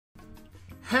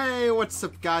Hey, what's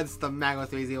up guys, it's the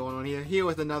Mago3011 here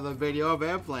with another video of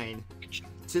Airplane.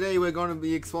 Today we're going to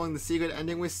be exploring the secret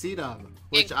ending with CDUB,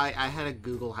 which I had to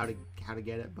Google how to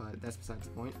get it, but that's besides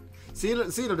the point.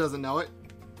 CDUB doesn't know it.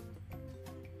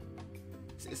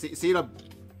 CDUB,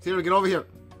 get over here.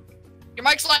 Your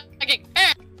mic's lagging.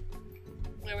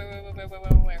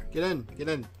 Where? Get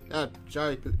in.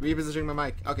 Sorry, repositioning my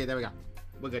mic. Okay, there we go.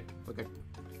 We're good. Alright,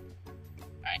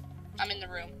 I'm in the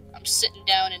room. I'm sitting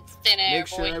down in thin air. Make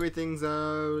sure everything's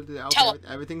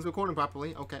everything's recording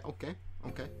properly. Okay.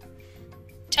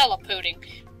 Teleporting.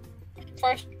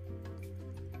 First,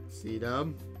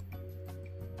 CDUB.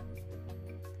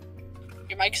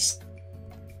 your mic's.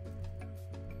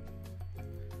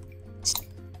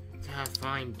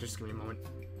 Fine. Just give me a moment.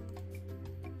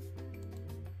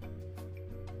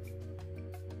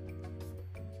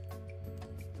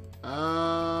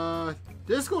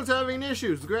 Discord's having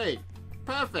issues. Great.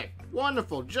 Perfect.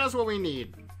 Wonderful. Just what we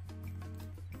need.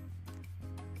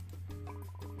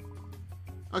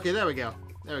 Okay, there we go.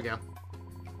 Alright,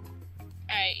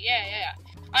 yeah.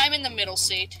 I'm in the middle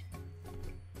seat.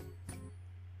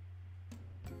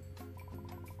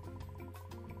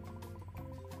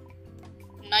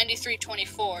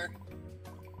 $93.24.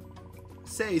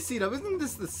 Say, CDUB, isn't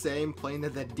this the same plane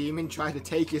that that demon tried to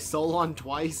take your soul on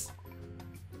twice?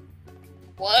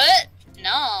 What?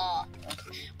 Nah.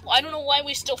 Well, I don't know why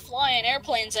we still fly in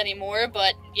airplanes anymore,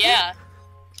 but yeah.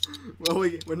 Well,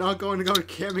 we're not going to go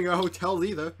camping or hotels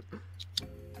either.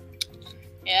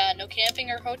 Yeah, no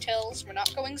camping or hotels. We're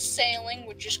not going sailing.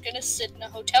 We're just gonna sit in a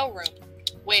hotel room.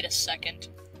 Wait a second.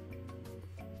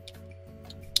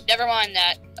 Never mind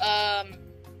that.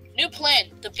 New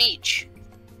plan, the beach.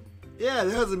 Yeah,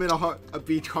 there hasn't been a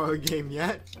beach horror game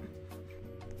yet.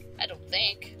 I don't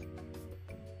think.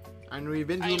 And we've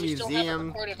been to a We still haven't museum.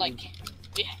 recorded, like,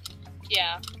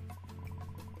 yeah.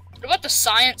 What about the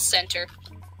science center?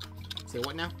 Say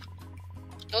what now?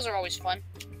 Those are always fun.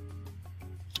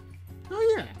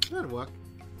 Oh yeah, that'll work.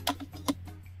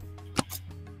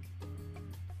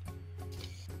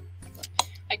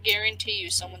 I guarantee you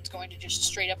someone's going to just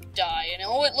straight up die. And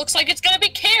oh, it looks like it's gonna be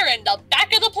Karen, the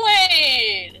back of the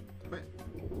plane! Wait.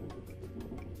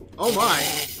 Oh my!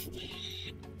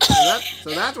 So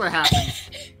that's what happens.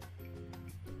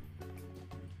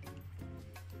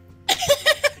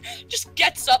 Just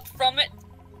gets up from it.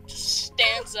 Just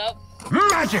stands up.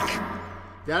 Magic!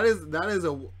 That is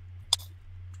a...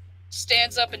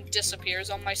 Stands up and disappears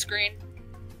on my screen.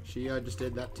 She just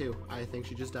did that too. I think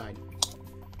she just died.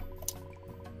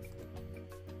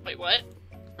 Wait, what?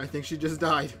 I think she just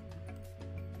died.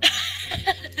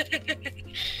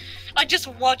 I just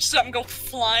watched something go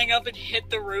flying up and hit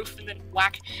the roof and then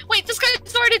whack. Wait, this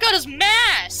guy's already got his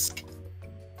mask!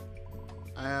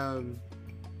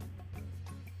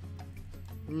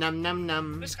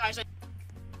 Num. This guy's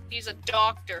he's a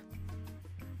doctor.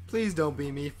 Please don't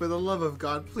be me. For the love of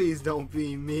God, please don't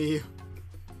be me.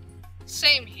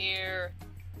 Same here.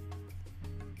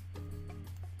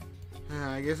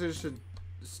 I guess I should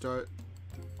start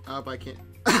up. I can't.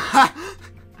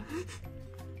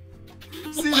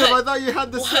 CDUB, I thought you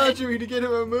had the surgery to get it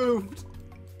removed.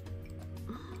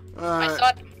 I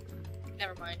thought.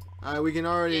 Never mind. We can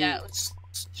already. Yeah,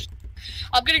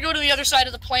 I'm gonna go to the other side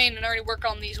of the plane and already work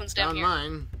on these ones down here.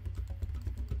 Mine.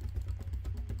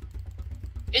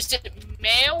 Is it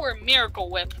Mayo or Miracle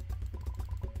Whip?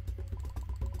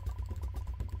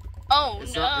 Oh no!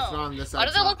 It's not on this side. Why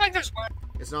does it look like there's one?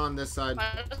 It's not on this side.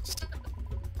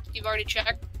 You've already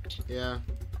checked? Yeah.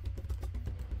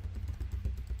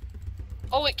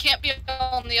 Oh, it can't be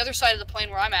on the other side of the plane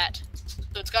where I'm at.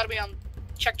 So it's gotta be on...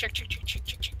 Check.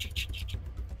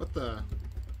 What the?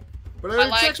 But I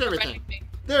already checked everything.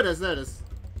 There it is.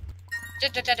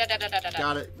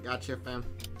 Got it. Gotcha, fam.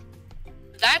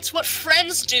 That's what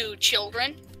friends do,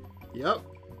 children. Yep.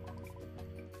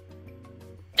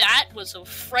 That was a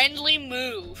friendly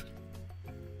move.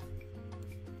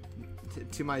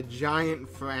 To my giant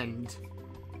friend.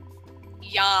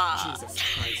 Yeah. Jesus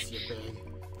Christ, you're big.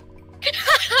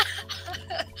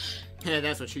 Yeah,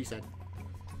 that's what she said.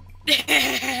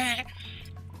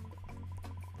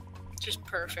 Just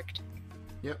perfect.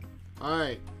 Yep.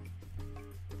 Alright.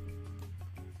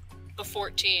 The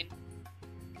 14.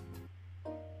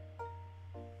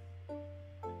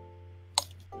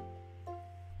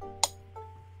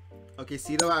 Okay,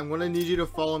 CDUB, I'm gonna need you to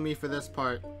follow me for this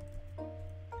part.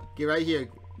 Get right here.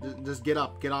 Just get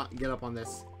up. Get up on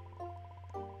this.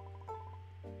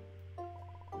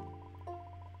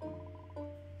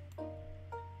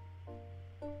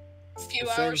 A few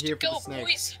The same hours to here for go, the snake.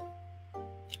 boys.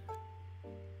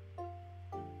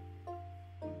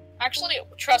 Actually,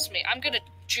 trust me, I'm gonna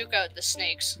juke out the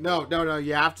snakes. No, no, no.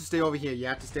 You have to stay over here. You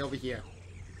have to stay over here.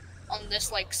 On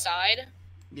this, like, side?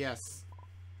 Yes.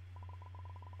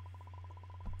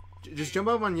 Just jump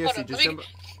up on Yossi. Just jump.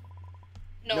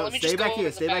 No, let me stay just back go here.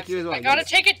 over Stay the back here as well. I gotta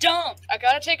take a dump. I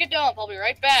gotta take a dump. I'll be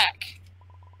right back.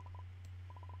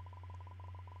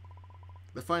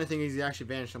 The funny thing is, he actually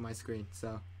vanished on my screen.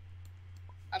 So.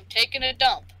 I'm taking a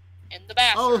dump in the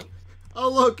bathroom. Oh,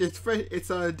 look! It's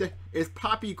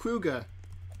Poppy Kruger.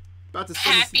 About to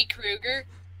send Happy Kruger.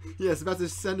 Yes, about to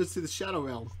send us to the Shadow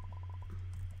Realm.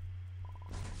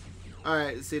 All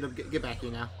right, CDUB, get back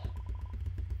here now.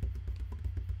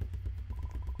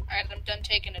 All right, I'm done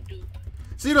taking a dupe.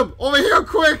 CDUB, over here,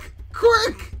 quick!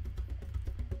 Quick!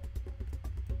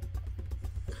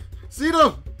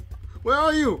 CDUB, where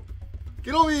are you?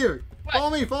 Get over here! What?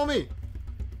 Follow me! Follow me!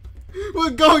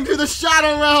 We're going to the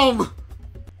Shadow Realm!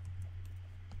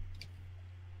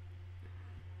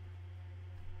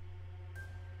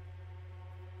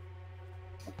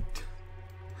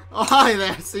 Oh, hi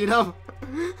there, CDUB.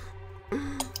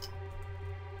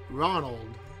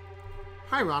 Ronald.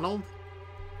 Hi, Ronald.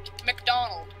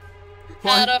 McDonald.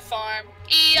 What? At a farm.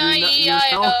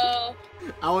 E-I-E-I-O.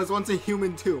 I was once a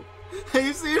human too. Hey,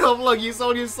 CDUB, look, you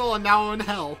sold your soul and now we're in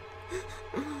hell.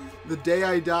 The day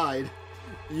I died,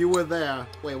 you were there.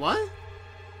 Wait, what?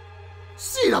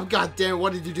 CDUB, goddamn,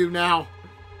 what did you do now?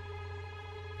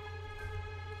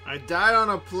 I died on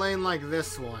a plane like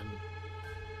this one.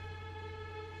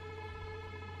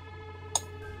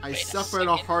 I suffered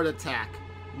a heart attack.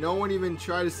 No one even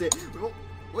tried to say.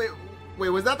 Wait,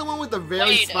 was that the one with the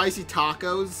very spicy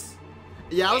tacos?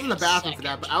 Yeah, I was in the bathroom for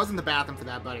that. But I was in the bathroom for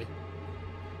that, buddy.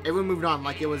 Everyone moved on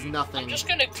like it was nothing. I'm just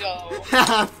gonna go.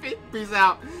 Peace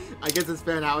out. I guess it's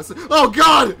fair now. Oh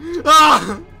God!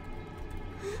 Ah!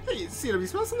 Hey, CDUB, you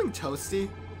smell something toasty?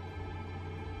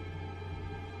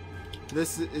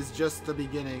 This is just the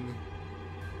beginning.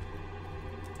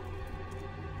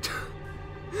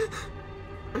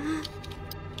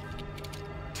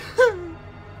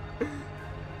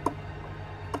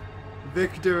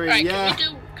 Victory, right, yeah.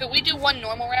 Could we do one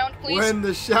normal round, please? We're in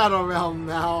the Shadow Realm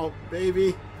now,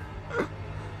 baby.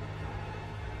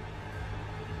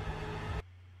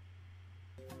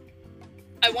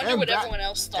 I wonder what everyone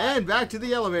else thought. And back to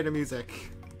the elevator music.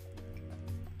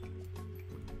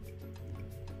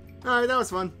 Alright, that was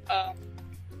fun.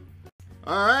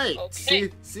 Alright. Okay.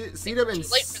 CDUB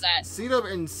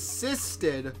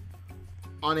insisted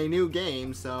on a new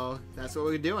game, so that's what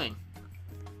we're doing.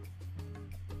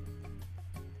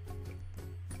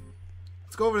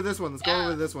 Let's go over to this one. Let's go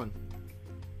over to this one.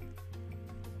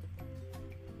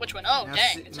 Which one? Oh, now,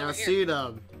 dang. It's now over here.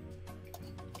 CDUB.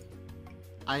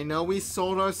 I know we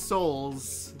sold our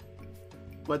souls,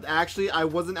 but actually, I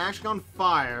wasn't actually on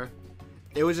fire.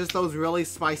 It was just those really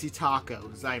spicy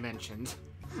tacos I mentioned.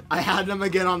 I had them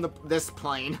again on this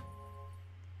plane.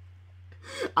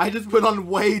 I just put on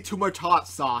way too much hot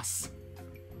sauce.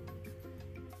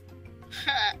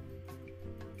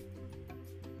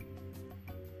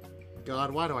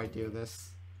 God, why do I do this?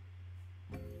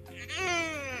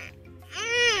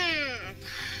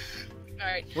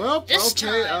 Alright. Well, this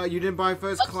okay, time, you didn't buy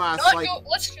first class.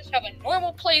 Let's just have a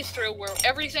normal playthrough where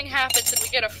everything happens and we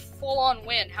get a full-on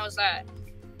win. How's that?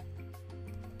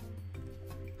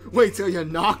 Wait, so you're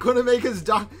not gonna make us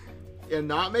die? You're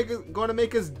not gonna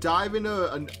make us dive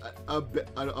into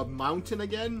a mountain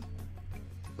again?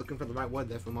 Looking for the right word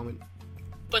there for a moment.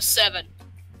 But 7.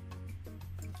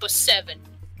 But 7.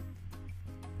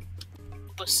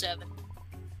 But 7.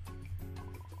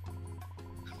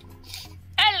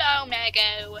 Hello,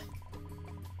 Mago.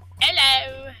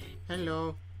 Hello.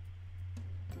 Hello.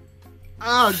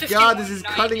 Oh God, this is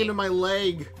cutting into my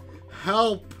leg.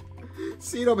 Help.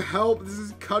 CDUB, help. This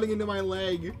is cutting into my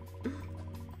leg.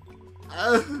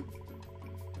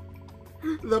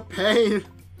 The pain.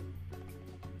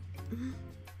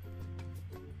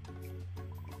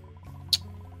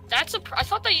 I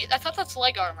thought that's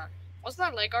leg armor. Wasn't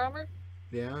that leg armor?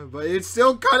 Yeah, but it's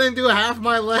still cut into half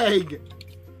my leg.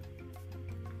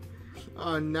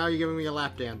 Oh, now you're giving me a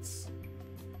lap dance.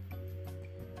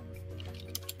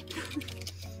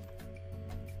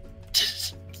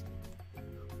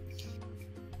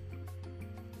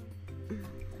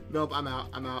 Nope, I'm out.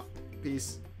 I'm out.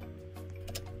 Peace.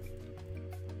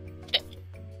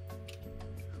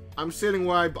 I'm sitting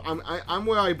where I'm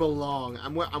where I belong.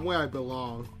 I'm where I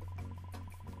belong.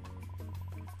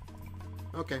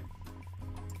 Okay.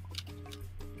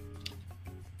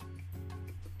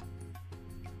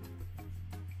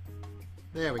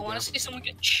 There we go. I want to see someone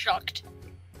get chucked.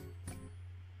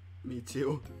 Me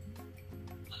too.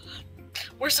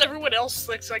 Where's everyone else?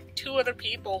 It's like 2 other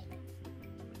people.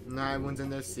 Now everyone's in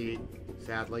their seat,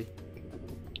 sadly.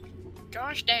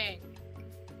 Gosh dang.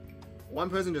 One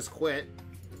person just quit.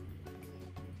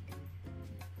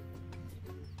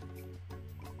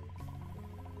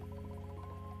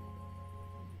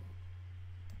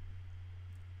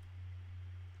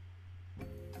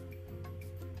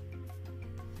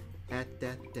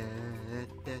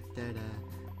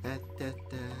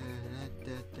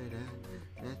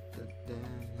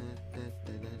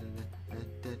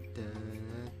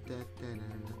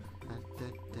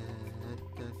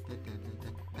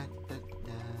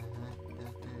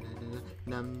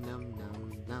 Num num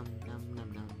num num num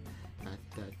num num.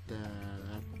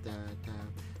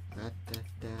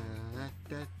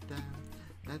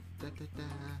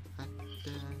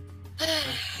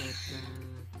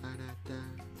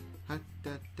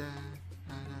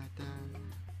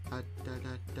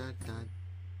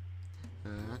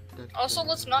 Also,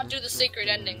 let's not do the secret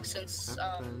ending since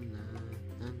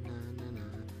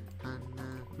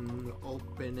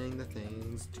opening the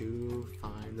things to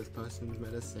find this person's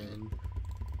medicine.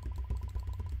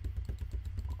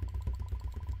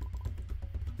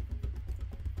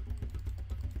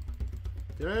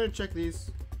 Did I check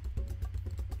these?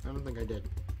 I don't think I did.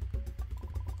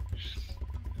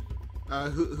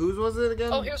 Whose was it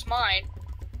again? Oh, here's mine.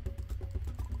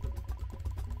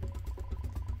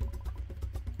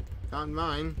 Found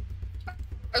mine.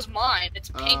 Here's mine. It's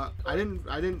pink. I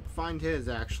didn't find his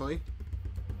actually.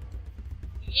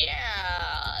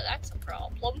 Yeah, that's a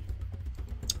problem.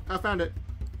 I found it.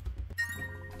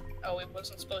 Oh, it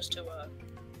wasn't supposed to,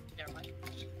 never mind.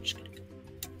 I'm just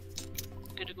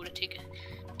gonna go to take a.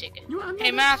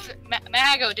 Hey,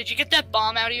 Mago, did you get that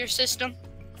bomb out of your system?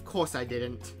 Of course I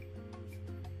didn't.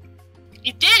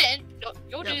 You didn't?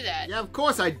 Go do that. Yeah, of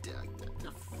course I did.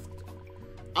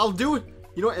 I'll do it.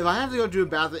 You know, if I have to go do a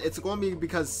bathroom, it's going to be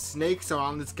because snakes are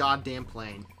on this goddamn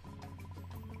plane.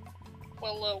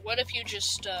 Well, what if you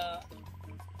just,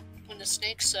 when the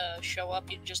snakes, show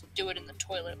up, you just do it in the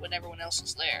toilet when everyone else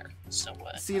is there? So,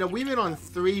 See, now, we've been on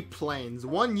 3 planes.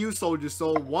 One you soldier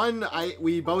stole, one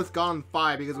we both got on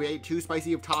fire because we ate 2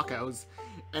 spicy of tacos,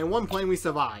 and one plane we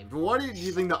survived. What do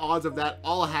you think the odds of that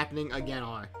all happening again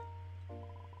are?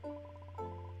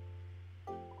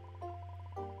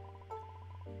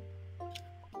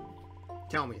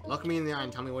 Tell me. Look me in the eye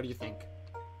and tell me what do you think.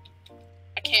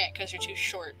 I can't because you're too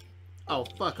short. Oh,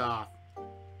 fuck off.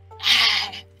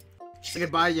 Say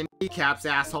goodbye to your kneecaps,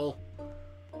 asshole.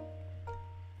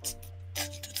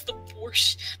 That's the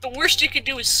worst. The worst you could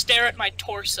do is stare at my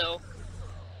torso.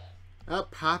 Oh,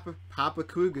 Papa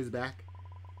Cougar's back.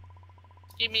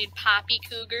 You mean Poppy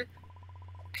Cougar?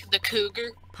 The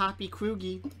Cougar? Poppy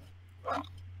Krugy.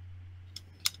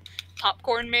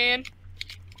 Popcorn Man?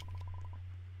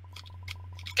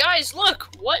 Guys, look!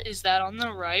 What is that on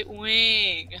the right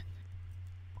wing?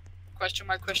 Question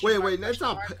mark, question mark. Wait, that's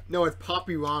not. No, it's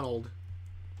Poppy Ronald.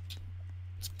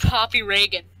 It's Poppy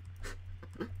Reagan.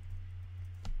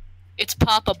 It's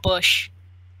Papa Bush.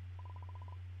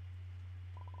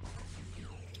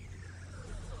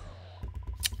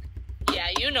 Yeah,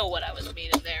 you know what I was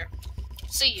meaning there.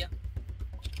 See ya.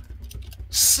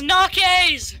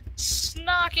 Snockies!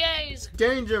 Snockies!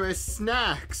 Dangerous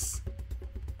snacks!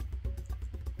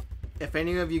 If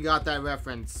any of you got that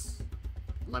reference,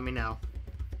 let me know.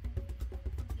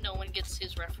 No one gets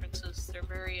his references. They're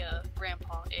very,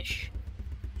 grandpa-ish.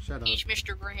 Shut up. He's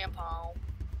Mr. Grandpa.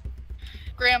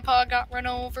 Grandpa got run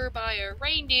over by a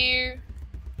reindeer.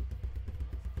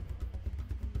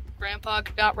 Grandpa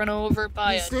got run over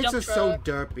by These a snakes dump are so truck.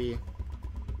 derpy.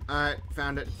 Alright,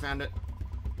 found it.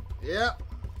 Yep.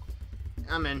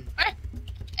 I'm in.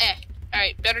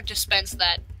 Alright, better dispense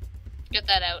that. Get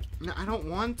that out. No, I don't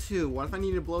want to. What if I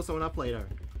need to blow someone up later?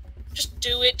 Just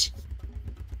do it.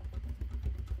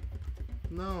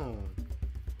 No.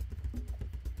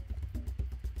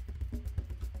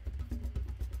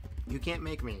 You can't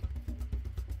make me.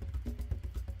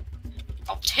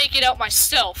 I'll take it out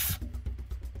myself.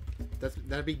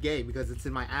 That'd be gay because it's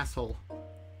in my asshole.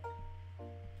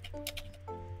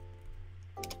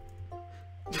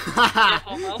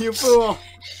 You fool!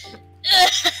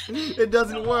 It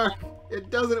doesn't work. It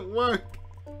doesn't work.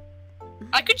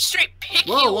 I could straight pick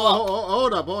you Whoa,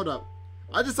 up. hold up.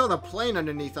 I just saw the plane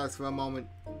underneath us for a moment.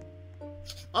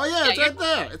 Oh yeah, it's right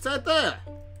there. It's right there.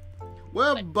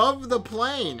 We're above the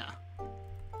plane.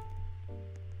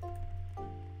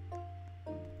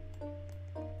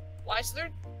 Why is there,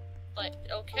 like,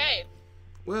 okay.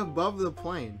 We're above the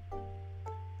plane.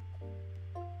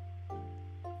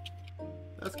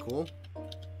 That's cool.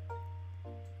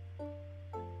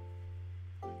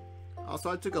 Also,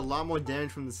 I took a lot more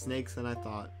damage from the snakes than I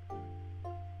thought.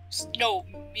 No,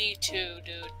 me too,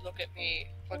 dude. Look at me.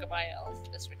 Look at my health.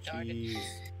 That's retarded. Jeez.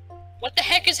 What the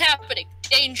heck is happening?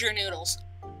 Danger noodles.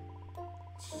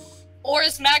 Or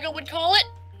as Maga would call it,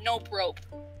 nope rope.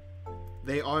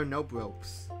 They are nope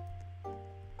ropes.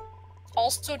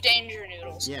 Also danger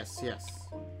noodles. Yes, yes.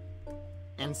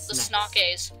 And The snacks.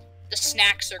 snackes. The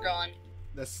snacks are gone.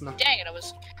 The snack. Dang it,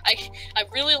 I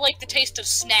really like the taste of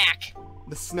snack.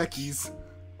 The snackies.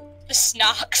 The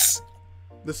snocks.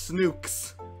 The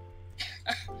snooks.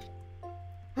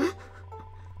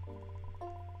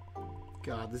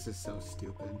 God, this is so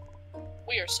stupid.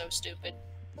 We are so stupid.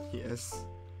 Yes,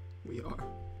 we are.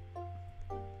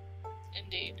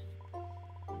 Indeed.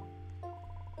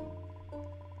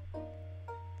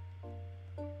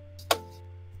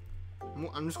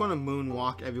 I'm just gonna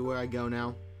moonwalk everywhere I go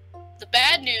now. The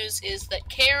bad news is that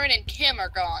Karen and Kim are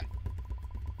gone.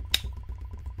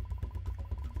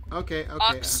 Okay, okay.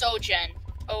 Oxygen.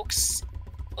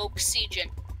 Oxygen.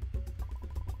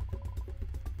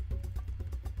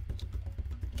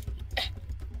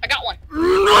 I got one.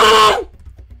 No!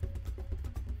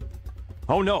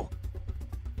 Oh no!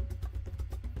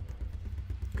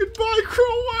 Goodbye,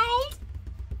 Crow World!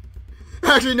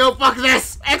 Actually, no, fuck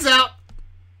this! X out!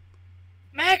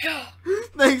 Mago!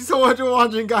 Thanks so much for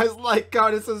watching, guys. Like,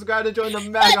 comment, and subscribe to join the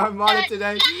Mag Armada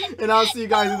today. And I'll see you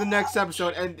guys in the next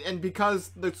episode. And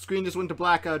because the screen just went to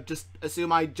black, just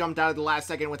assume I jumped out at the last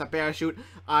second with a parachute.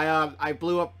 I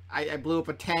blew up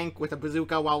a tank with a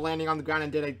bazooka while landing on the ground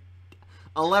and did a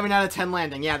 11 out of 10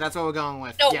 landing. Yeah, that's what we're going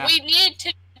with. No, yeah. we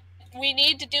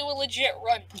need to do a legit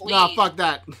run, please. No, fuck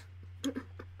that.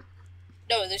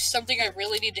 No, there's something I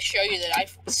really need to show you that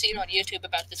I've seen on YouTube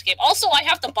about this game. Also, I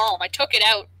have the bomb. I took it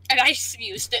out, and I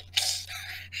used it.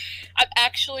 I'm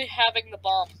actually having the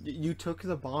bomb. You took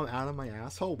the bomb out of my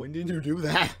asshole? When did you do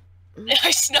that?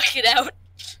 I snuck it out.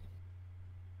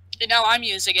 And now I'm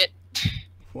using it.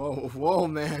 Whoa, whoa,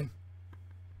 man.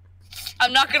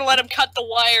 I'm not gonna let him cut the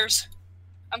wires.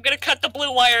 I'm gonna cut the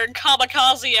blue wire and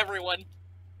kamikaze everyone.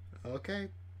 Okay,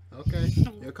 okay.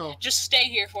 Your call. Just stay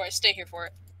here for it. Stay here for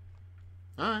it.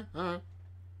 Alright, alright.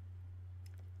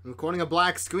 I'm recording a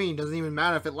black screen. Doesn't even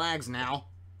matter if it lags now.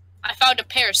 I found a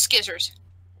pair of skizzers.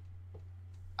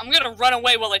 I'm gonna run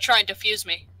away while they try and defuse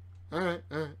me. Alright,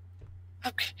 alright.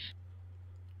 Okay.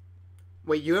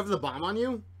 Wait, you have the bomb on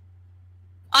you?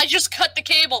 I just cut the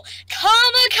cable.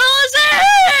 Kamikaze!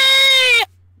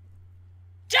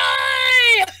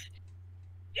 Die!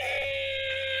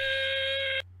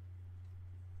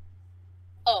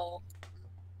 Oh.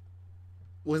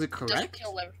 Was it Doesn't correct?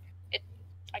 kill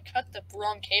I cut the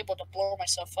wrong cable to blow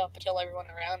myself up and kill everyone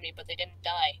around me, but they didn't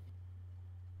die.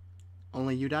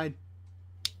 Only you died?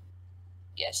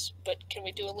 Yes, but can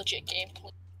we do a legit game,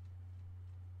 please?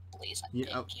 Please,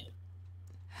 thank you.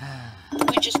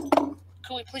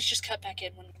 Could we please just cut back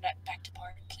in when we're back to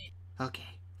part, please? Okay.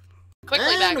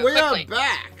 Quickly, and Mago, we quickly. are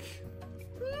back!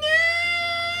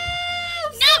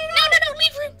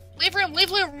 Leave room!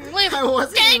 I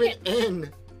wasn't Dang even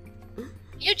in!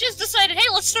 You just decided, hey,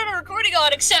 let's start a recording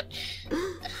on, except...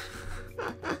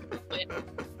 Wait.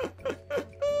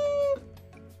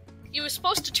 You were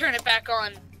supposed to turn it back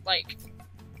on, like...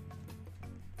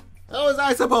 How was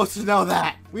I supposed to know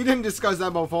that? We didn't discuss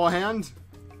that beforehand.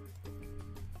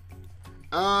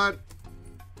 I'll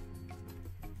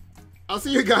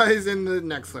see you guys in the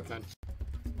next clip then.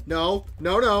 No,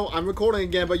 I'm recording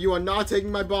again, but you are not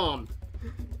taking my bomb.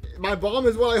 My bomb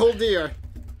is what I hold dear.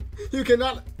 You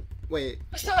cannot... Wait,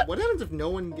 what happens if no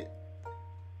one get...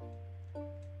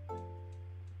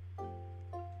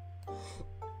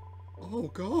 Oh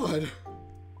god.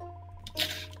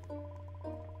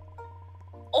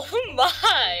 Oh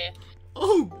my!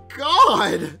 Oh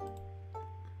god!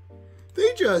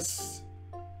 They just...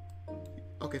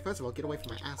 Okay, first of all, get away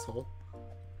from my asshole.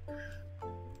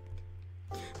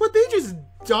 But they just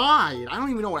died. I don't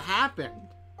even know what happened.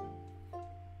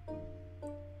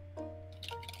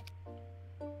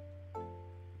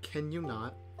 Can you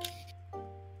not?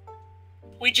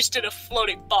 We just did a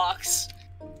floating box.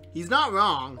 He's not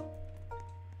wrong.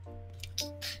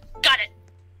 Got it!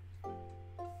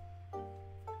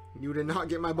 You did not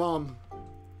get my bomb.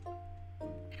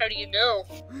 How do you know?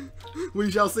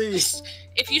 We shall see.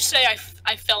 If you say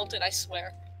I felt it, I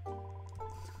swear.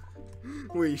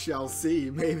 We shall see.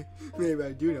 Maybe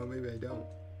I do know, maybe I don't.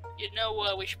 You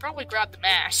know, we should probably grab the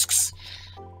masks.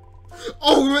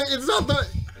 Oh, wait, it's not the...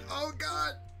 Oh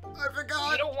god, I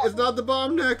forgot. You don't want... It's not the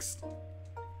bomb next.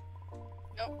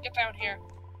 No, get down here.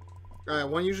 Alright,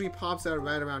 one usually pops out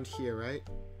right around here, right?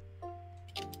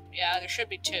 Yeah, there should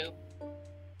be two.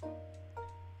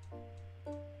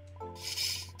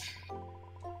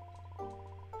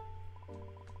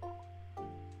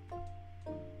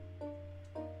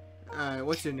 Alright,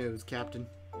 what's your news, Captain?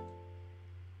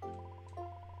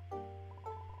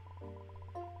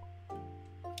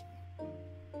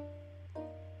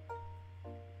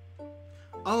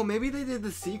 Oh, maybe they did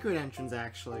the secret entrance,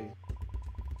 actually.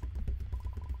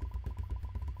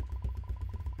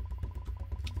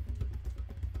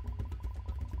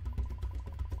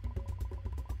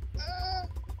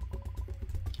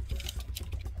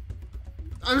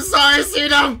 I'm sorry,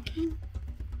 CDUB!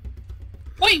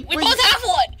 Wait, we both have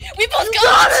one! We both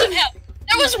got one somehow!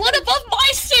 There was one above my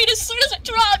seat as soon as it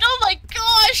dropped! Oh my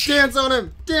gosh! Dance on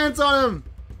him! Dance on him!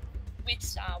 We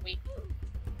saw, we...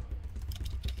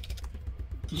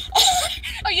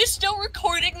 Are you still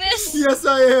recording this? Yes,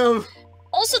 I am!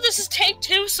 Also, this is take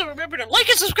 2, so remember to like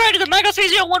and subscribe to the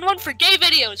Mega3011 for gay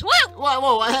videos! Woo!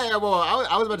 Whoa, hey, whoa,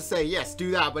 I was about to say, yes, do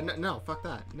that, but no, fuck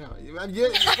that. No,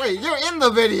 wait, you're in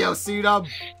the video, CDUB!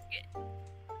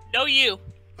 No you.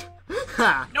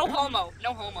 No homo,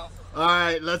 no homo.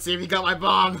 Alright, let's see if you got my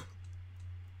bomb.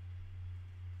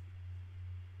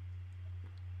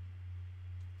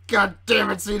 God damn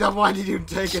it, CDUB, why did you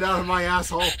take it out of my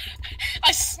asshole?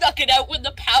 I snuck it out when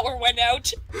the power went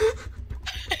out.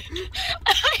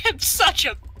 I am such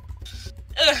a...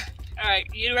 Alright,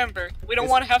 you remember, we don't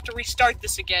want to have to restart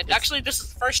this again. Actually, this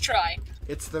is the first try.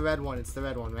 It's the red one,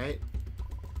 right?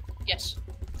 Yes,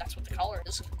 that's what the color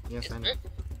is. Yes, I know.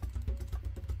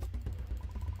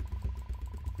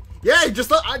 Yay,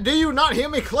 just do you not hear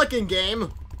me clicking,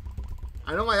 game?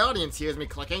 I know my audience hears me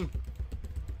clicking.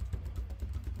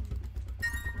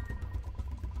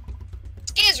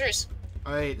 Skeezers!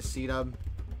 Alright, CDUB.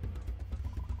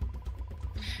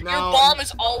 Your bomb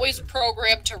is always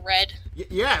programmed to red.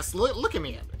 Yes, look at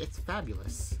me. It's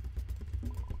fabulous.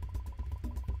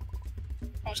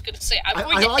 I was gonna say, I'm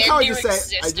going I to like end how your I just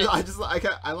say, existence.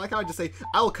 I like how I just say,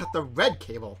 I will cut the red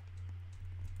cable.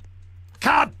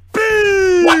 Cut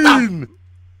beam! What the?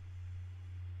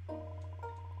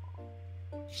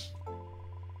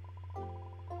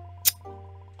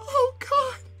 Oh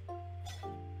God!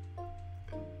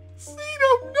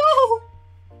 CDUB, no!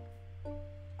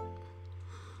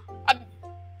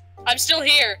 I'm still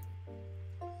here.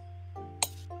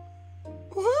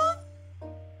 What?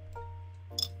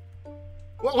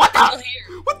 What the? I'm still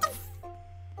here. What the?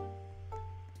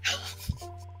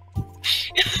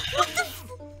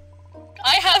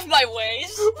 I have my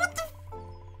ways. What the?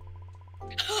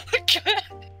 God.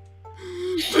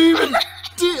 Demon!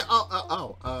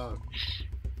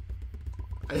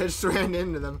 I just ran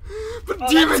into them. But Oh,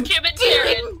 Demon! that's Kim and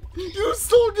Taryn. You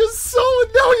stole your soul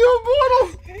and now you're immortal!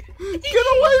 Get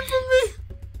away from me!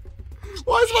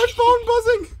 Why is my phone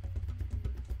buzzing?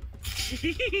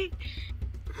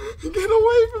 Get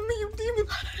away from me, you demon!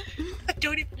 I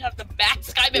don't even have the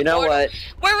max. I'm You know immortal. what?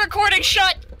 We're recording.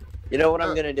 Shut. You know what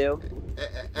I'm gonna do?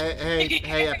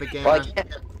 Hey, Epic Gamer. Well,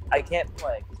 I can't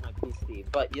play because my PC.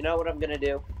 But you know what I'm gonna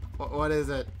do? What is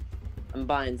it? I'm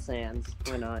buying Sands.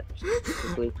 Why not? Just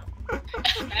quickly.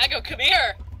 Mago, come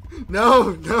here.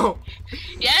 No.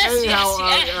 Yes, Anyhow,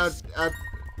 yes.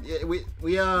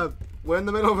 yeah, we're in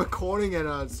the middle of recording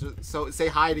and so say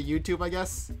hi to YouTube, I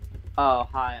guess. Oh,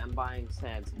 hi. I'm buying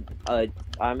Sands. I'm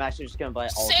actually just gonna buy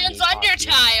all Sans the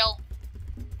Undertale.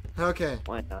 Okay.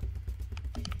 Why not?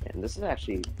 And this is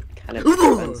actually kind of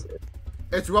expensive.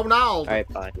 It's Ronald. Alright,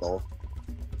 fine. Well,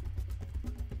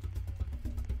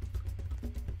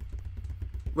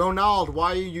 Ronald,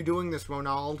 why are you doing this,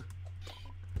 Ronald?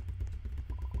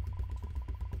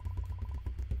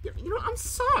 You know, I'm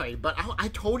sorry, but I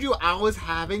told you I was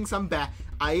having some bad...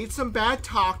 I ate some bad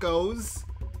tacos.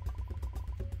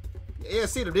 Yeah,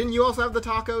 Cedar, didn't you also have the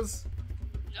tacos?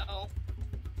 No.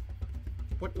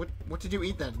 What did you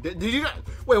eat then? Did you not...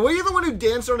 Wait, were you the one who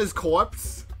danced on his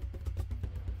corpse?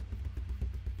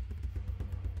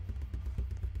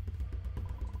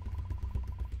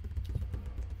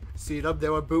 CDUB,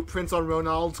 there were boot prints on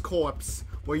Ronald's corpse.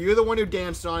 Were you the one who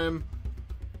danced on him?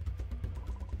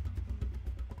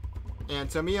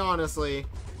 Answer me honestly.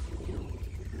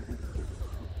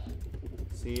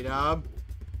 CDUB.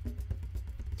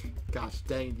 Gosh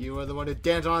dang, you were the one who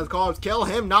danced on his corpse. Kill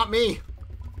him, not me.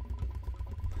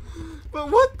 But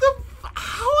what the f-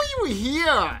 How are you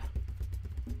here?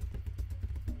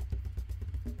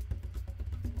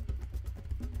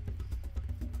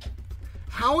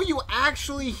 How are you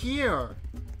actually here?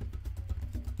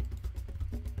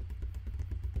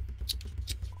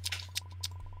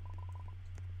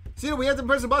 See, we have to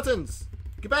press the buttons.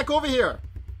 Get back over here.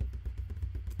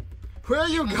 Where are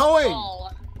you going?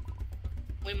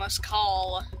 We must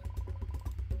call.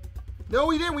 No,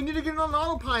 we didn't. We need to get it on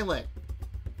autopilot.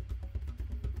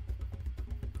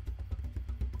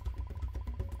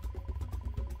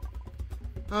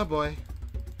 Oh boy.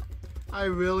 I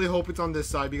really hope it's on this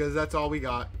side because that's all we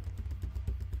got.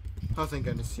 Oh, thank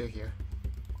goodness you're here.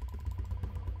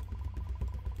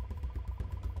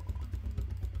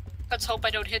 Let's hope I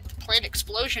don't hit the plane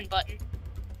explosion button.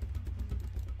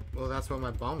 Well, that's what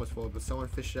my bomb was for, but someone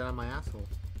fished it out of my asshole.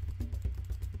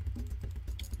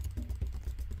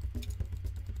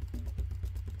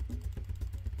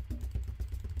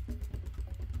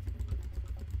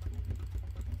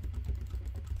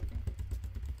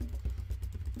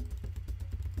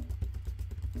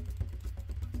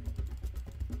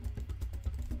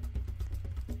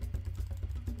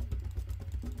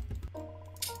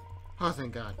 Oh,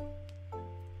 thank God.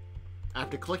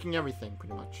 After clicking everything,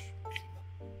 pretty much.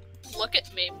 Look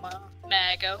at me,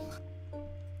 Mago.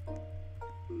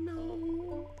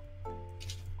 No.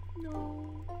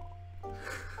 No.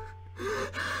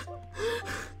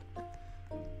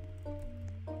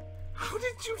 How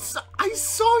did you... I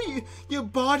saw you! Your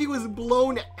body was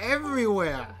blown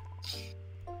everywhere!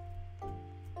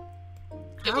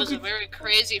 It was a very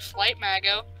crazy flight,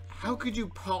 Mago. How could you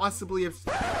possibly have...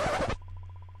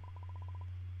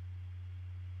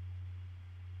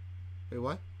 Wait,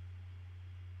 what?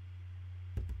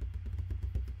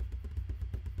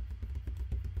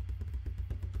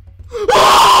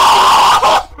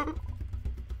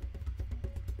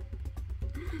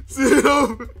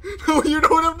 CDUB! No, you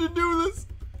don't have to do this!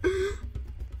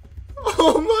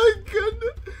 Oh my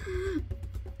goodness!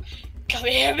 Come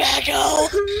here, Mago!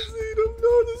 CDUB,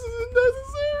 no, this isn't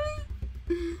necessary!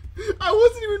 I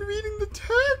wasn't even reading the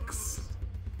text!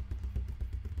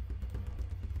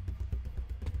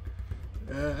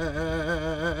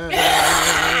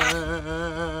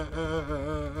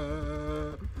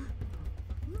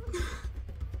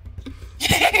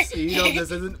 CDUB,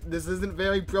 this isn't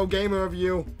very pro gamer of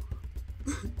you.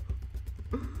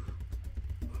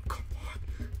 Come on.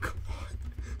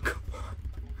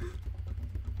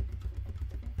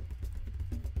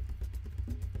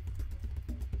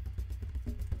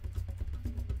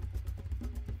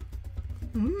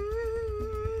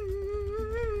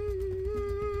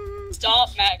 Stop,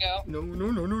 Mago. No.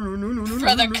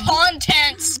 For the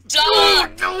content,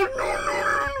 stop! No.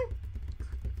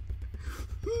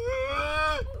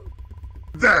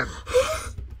 Then.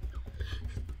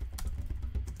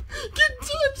 Get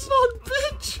tits on,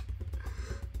 bitch!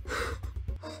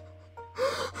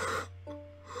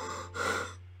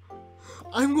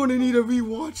 I'm gonna need to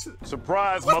rewatch it.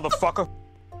 Surprise, motherfucker.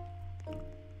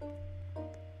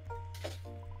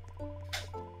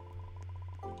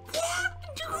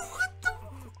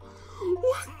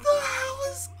 What the hell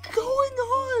is going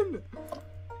on?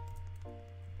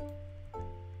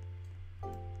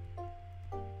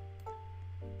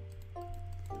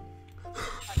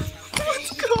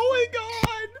 What's going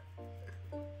on?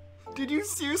 Did you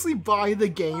seriously buy the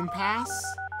Game Pass?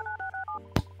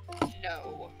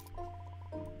 No.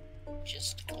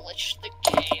 Just glitch the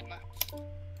game.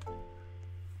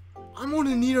 I'm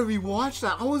gonna need to rewatch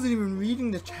that. I wasn't even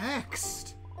reading the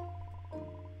text.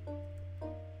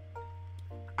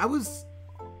 I was...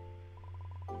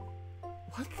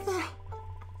 What the...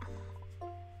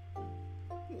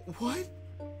 What?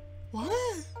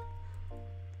 What?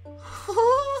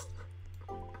 Huh?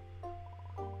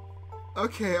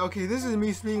 Okay, this is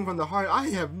me speaking from the heart.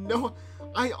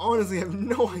 I honestly have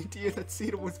no idea that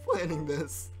CDUB was planning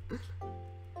this.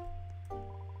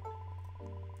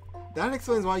 That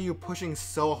explains why you're pushing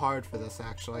so hard for this,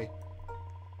 actually.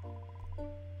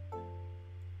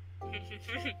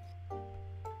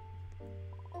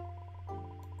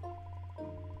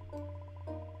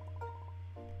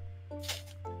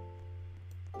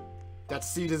 That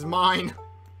seat is mine.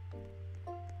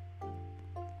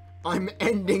 I'm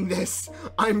ending this.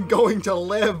 I'm going to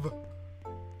live.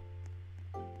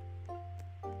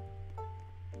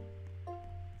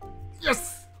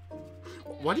 Yes!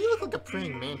 Why do you look like a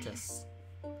praying mantis?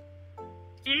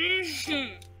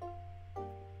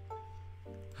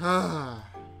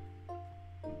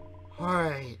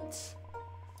 Alright.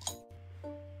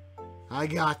 I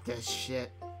got this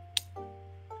shit.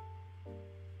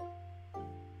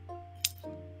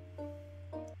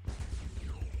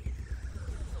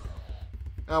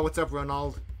 Oh, what's up,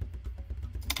 Ronald?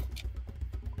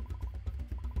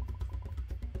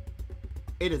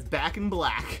 It is back in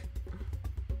black.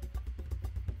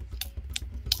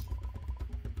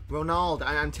 Ronald,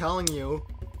 I'm telling you.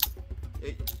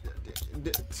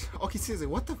 Okay, seriously,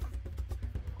 what the...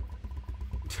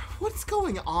 What's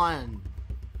going on?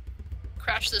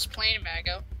 Crash this plane,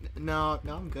 Mago. No,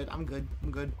 I'm good.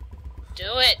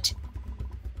 Do it!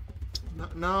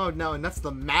 No, and that's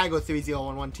the Mago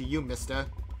 3011 to you, mister.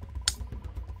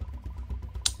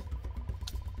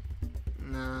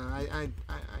 Nah,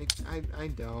 I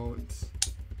don't.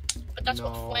 But that's No.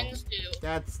 what friends do.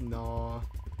 That's no.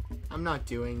 I'm not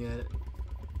doing it.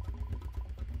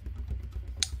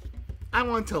 I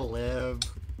want to live.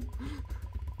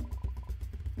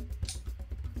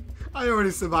 I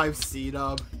already survived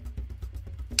CDUB.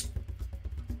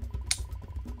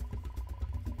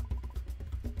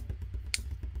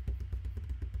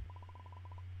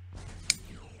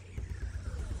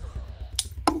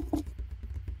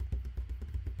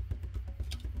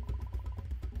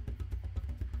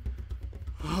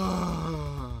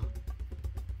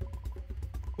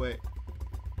 Wait.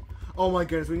 Oh my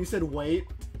goodness, when you said wait,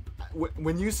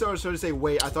 when you started to say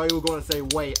wait, I thought you were going to say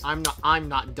wait, I'm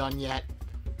not done yet.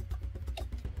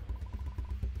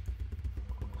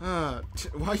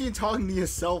 Why are you talking to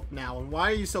yourself now, and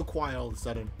why are you so quiet all of a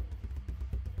sudden?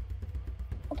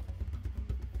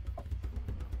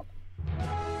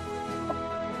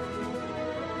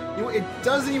 You know, it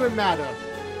doesn't even matter.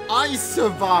 I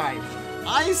survived.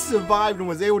 I survived and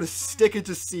was able to stick it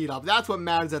to CDUB. That's what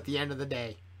matters at the end of the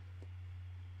day.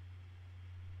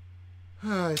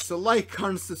 So like,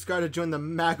 comment, subscribe to join the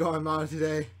MAGA Armada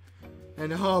today.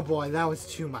 And oh boy, that was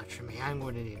too much for me. I'm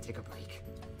going to need to take a break.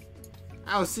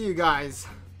 I'll see you guys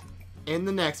in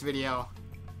the next video.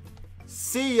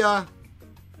 See ya!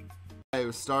 Okay,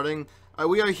 we're starting.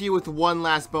 We are here with one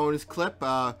last bonus clip.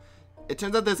 It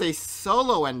turns out there's a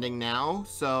solo ending now,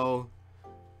 so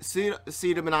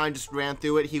CDUB and I just ran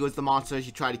through it. He was the monster.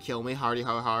 He tried to kill me. Hardy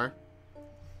har har.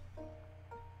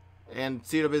 And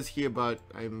CDUB is here, but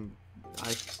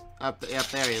yep,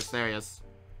 there he is. There he is.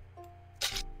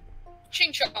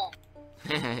 Ching chong.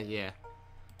 Yeah.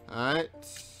 Alright.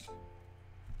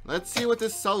 Let's see what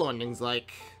this solo ending's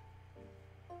like.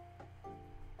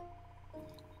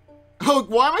 Oh,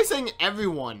 why am I saying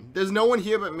everyone? There's no one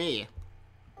here but me.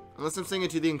 Unless I'm saying it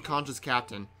to the unconscious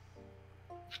captain.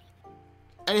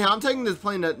 Anyhow, I'm taking this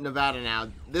plane to Nevada now.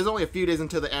 There's only a few days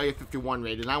until the Area 51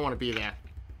 raid, and I want to be there.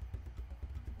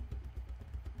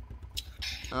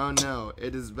 Oh no,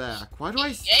 it is back. Why do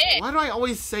I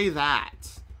always say that?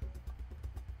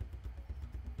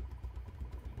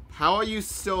 How are you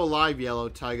still alive, Yellow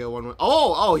Tiger 11?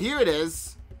 Oh, here it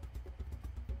is.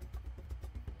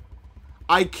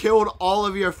 I killed all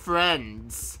of your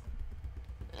friends.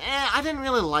 I didn't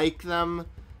really like them,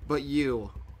 but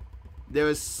you. There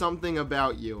is something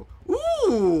about you.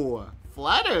 Ooh,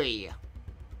 flattery.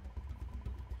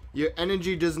 Your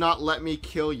energy does not let me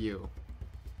kill you.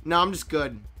 No, I'm just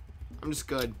good. I'm just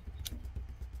good.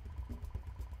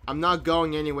 I'm not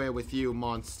going anywhere with you,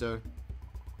 monster.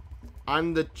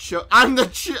 I'm the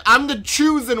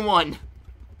chosen one.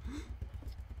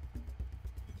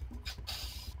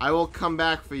 I will come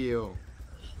back for you.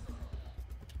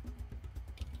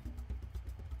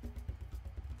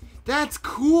 That's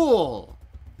cool.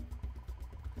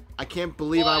 I can't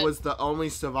believe I was the only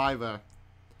survivor.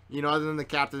 You know, other than the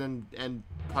captain and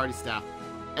party staff.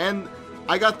 And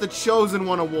I got the Chosen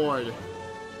One award.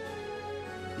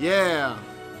 Yeah.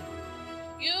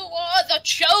 You are the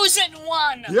chosen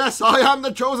one. Yes, I am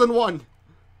the Chosen One.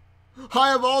 I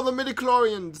have all the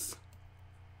midichlorians.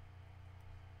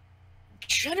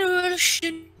 General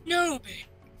Shinobi.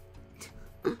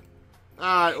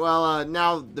 Alright, well,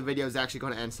 now the video is actually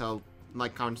going to end, so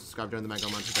like, comment, subscribe during the Mega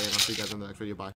Month today, and I'll see you guys in the next video. Bye.